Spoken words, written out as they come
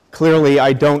Clearly,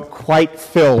 I don't quite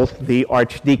fill the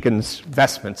archdeacon's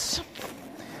vestments.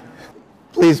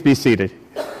 Please be seated.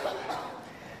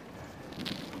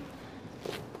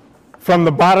 From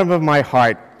the bottom of my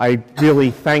heart, I really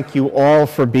thank you all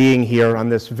for being here on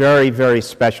this very, very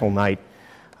special night.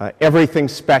 Everything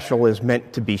special is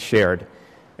meant to be shared,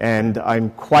 and I'm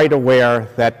quite aware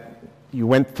that you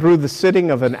went through the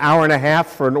sitting of an hour and a half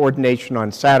for an ordination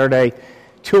on Saturday,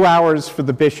 2 hours for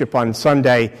the bishop on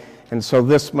Sunday, and so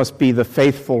this must be the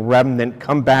faithful remnant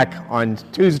come back on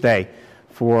Tuesday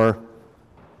for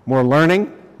more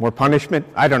learning, more punishment,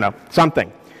 I don't know,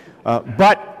 something.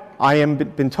 But I am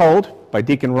been told by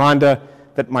Deacon Rhonda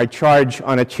that my charge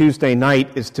on a Tuesday night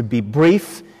is to be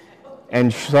brief,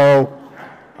 and so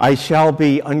I shall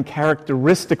be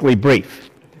uncharacteristically brief.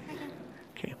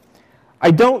 Okay.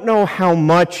 I don't know how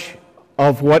much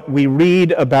of what we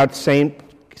read about Saint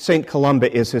Columba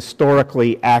is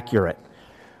historically accurate,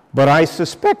 but I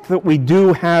suspect that we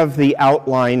do have the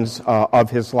outlines of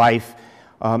his life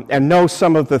and know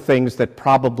some of the things that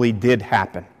probably did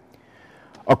happen.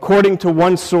 According to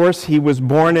one source, he was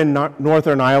born in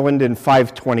Northern Ireland in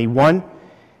 521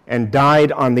 and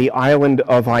died on the island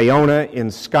of Iona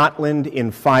in Scotland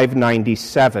in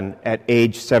 597 at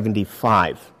age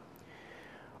 75.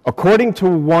 According to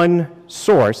one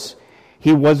source,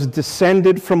 he was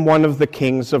descended from one of the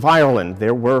kings of Ireland.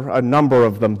 There were a number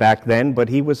of them back then, but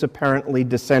he was apparently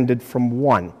descended from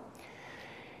one.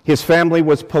 His family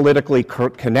was politically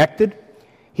connected.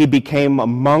 He became a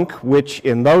monk, which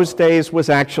in those days was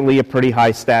actually a pretty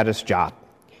high-status job.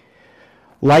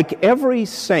 Like every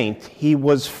saint, he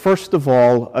was first of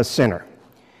all a sinner.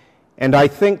 And I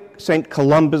think St.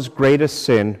 Columba's greatest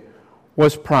sin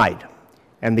was pride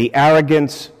and the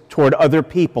arrogance toward other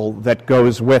people that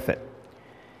goes with it.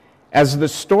 As the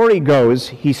story goes,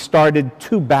 he started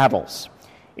 2 battles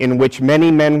in which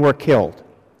many men were killed.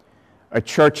 A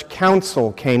church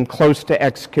council came close to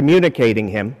excommunicating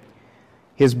him.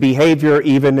 His behavior,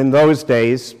 even in those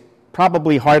days,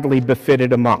 probably hardly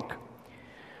befitted a monk.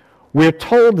 We're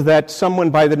told that someone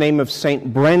by the name of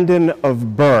St. Brendan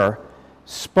of Birr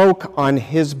spoke on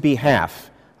his behalf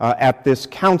at this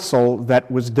council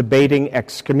that was debating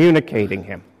excommunicating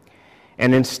him.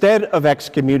 And instead of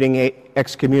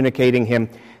excommunicating him,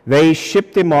 they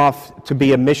shipped him off to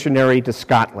be a missionary to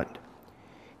Scotland.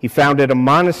 He founded a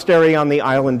monastery on the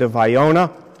island of Iona,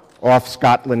 off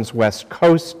Scotland's west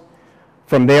coast.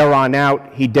 From there on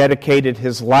out, he dedicated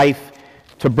his life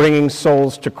to bringing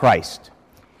souls to Christ.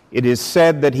 It is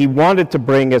said that he wanted to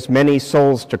bring as many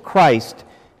souls to Christ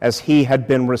as he had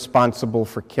been responsible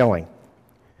for killing.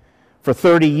 For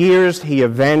 30 years, he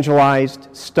evangelized,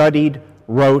 studied,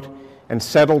 wrote, and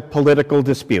settled political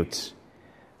disputes.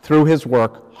 Through his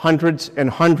work, hundreds and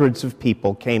hundreds of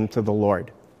people came to the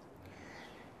Lord.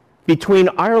 Between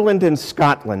Ireland and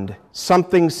Scotland,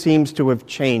 something seems to have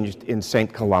changed in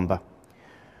St. Columba.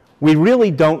 We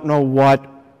really don't know what,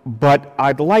 but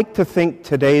I'd like to think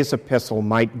today's epistle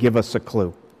might give us a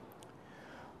clue.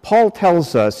 Paul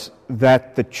tells us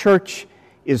that the church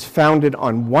is founded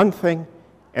on one thing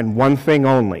and one thing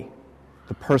only,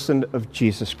 the person of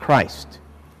Jesus Christ.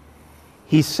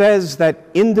 He says that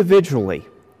individually,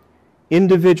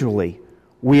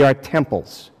 we are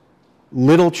temples,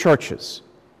 little churches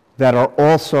that are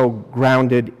also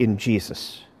grounded in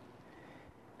Jesus.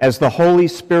 As the Holy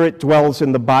Spirit dwells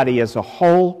in the body as a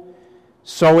whole,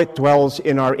 so it dwells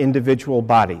in our individual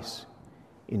bodies,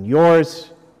 in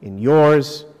yours, in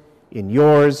yours, in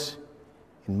yours,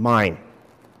 in mine.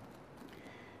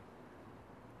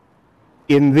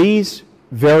 In these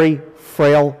very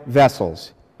frail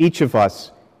vessels, each of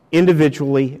us,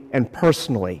 individually and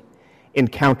personally,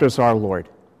 encounters our Lord.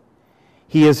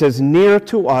 He is as near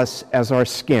to us as our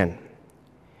skin.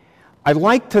 I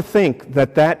like to think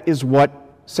that that is what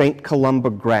St.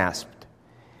 Columba grasped,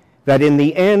 that in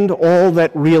the end, all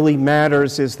that really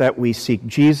matters is that we seek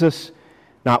Jesus,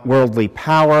 not worldly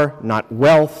power, not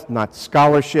wealth, not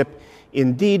scholarship,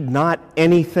 indeed not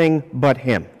anything but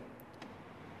Him.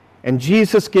 And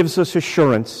Jesus gives us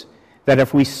assurance that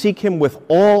if we seek Him with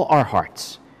all our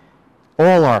hearts,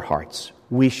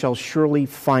 we shall surely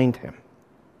find Him.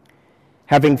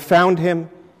 Having found Him,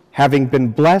 having been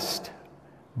blessed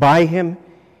by Him,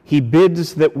 He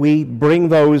bids that we bring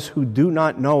those who do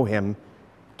not know Him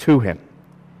to Him.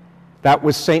 That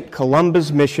was St.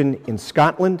 Columba's mission in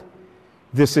Scotland.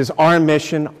 This is our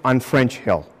mission on French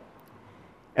Hill.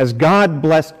 As God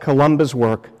blessed Columba's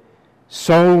work,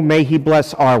 so may He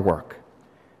bless our work.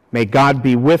 May God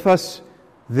be with us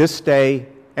this day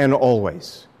and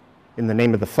always. In the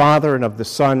name of the Father, and of the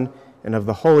Son, and of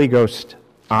the Holy Ghost.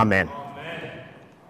 Amen.